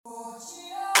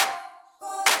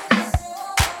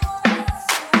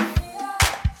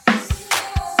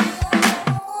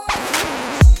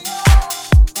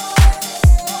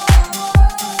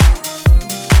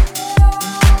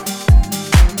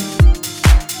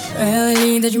Ela é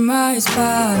linda demais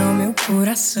para o meu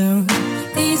coração.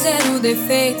 Tem zero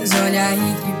defeitos, olha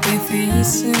aí que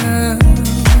perfeição.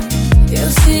 Eu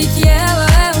sei que ela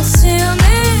é o seu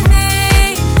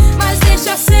neném, mas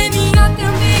deixa ser minha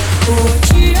também. Vou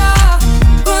te amar.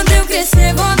 Quando eu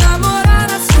crescer vou namorar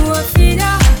a sua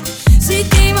filha. Se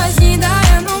tem mais linda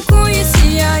eu não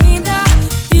conheci ainda.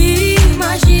 E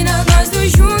imagina nós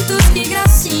dois juntos, que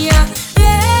gracinha.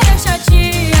 Deixa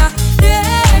tia,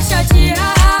 deixa tia.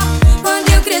 Quando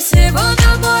eu crescer vou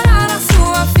namorar a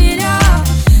sua filha.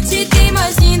 Se tem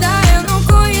mais linda eu não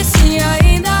conheci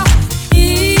ainda.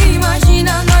 E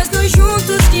imagina nós dois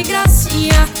juntos, que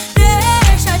gracinha.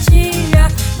 Deixa tia,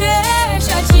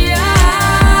 deixa tia.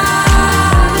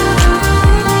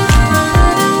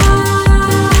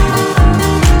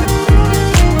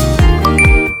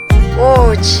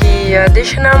 Ô tia,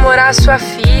 deixa eu namorar a sua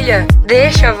filha.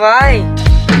 Deixa, vai.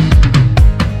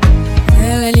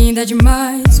 Ela é linda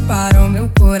demais para o meu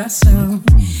coração.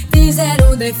 Tem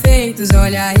zero defeitos,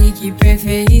 olha aí que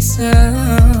perfeição.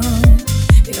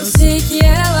 Eu sei que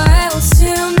ela é o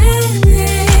seu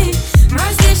neném,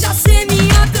 mas deixa ser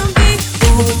minha também.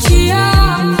 Vou te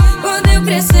amar. Quando eu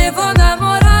crescer vou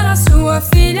namorar a sua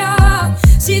filha.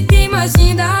 Se tem mais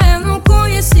linda eu não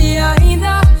conheci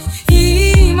ainda.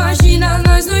 E imagina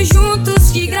nós dois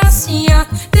juntos, que gracinha.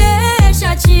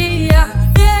 Deixa tia,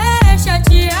 deixa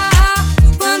tia.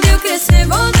 Quando eu crescer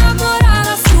vou namorar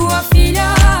a sua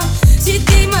filha. Se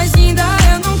tem mais linda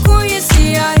eu não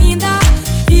conheci ainda.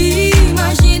 E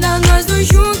imagina nós dois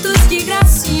juntos, que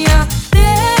gracinha.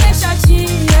 Deixa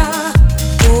tia,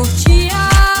 por tia.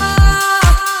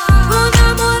 Vou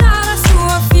namorar a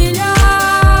sua filha,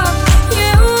 que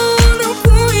eu não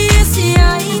conheci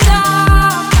ainda.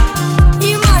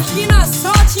 Imagina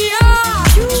só tia.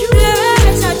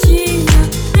 Deixa tia,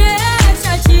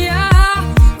 deixa tia.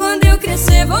 Quando eu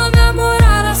crescer vou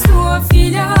namorar a sua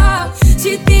filha.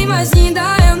 Se tem mais linda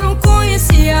eu não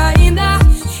conheci ainda.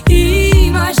 E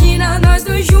imagina nós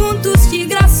dois juntos, que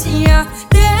gracinha.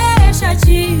 Deixa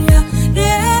tia,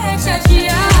 deixa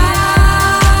tia.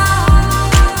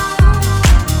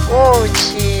 Ô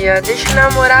tia, deixa eu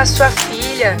namorar a sua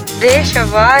filha. Deixa,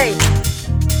 vai.